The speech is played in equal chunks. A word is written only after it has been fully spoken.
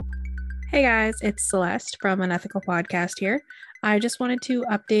Hey guys, it's Celeste from Unethical Podcast here. I just wanted to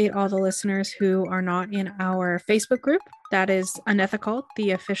update all the listeners who are not in our Facebook group. That is Unethical,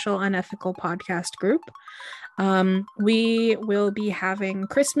 the official Unethical podcast group. We will be having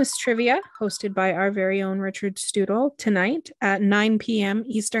Christmas trivia hosted by our very own Richard Stoodle tonight at 9 p.m.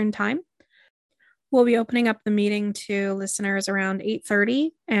 Eastern Time. We'll be opening up the meeting to listeners around 8:30,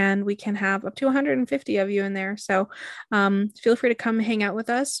 and we can have up to 150 of you in there. So feel free to come hang out with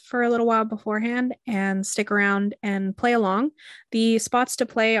us for a little while beforehand and stick around and play along. The spots to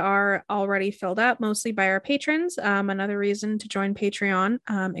play are already filled up, mostly by our patrons. Another reason to join Patreon,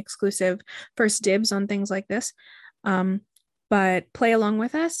 exclusive first dibs on things like this. But play along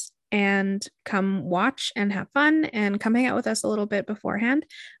with us and come watch and have fun and come hang out with us a little bit beforehand.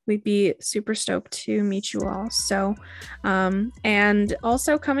 We'd be super stoked to meet you all. So, and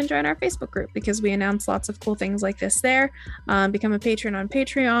also come and join our Facebook group because we announce lots of cool things like this there. Become a patron on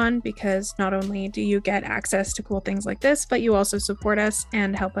Patreon because not only do you get access to cool things like this, but you also support us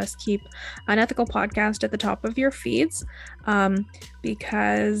and help us keep Unethical Podcast at the top of your feeds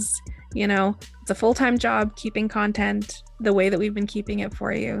because it's a full-time job keeping content the way that we've been keeping it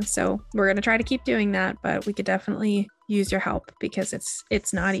for you. So we're going to try to keep doing that, but we could definitely use your help because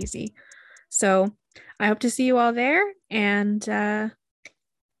it's not easy. So I hope to see you all there and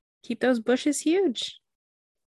keep those bushes huge.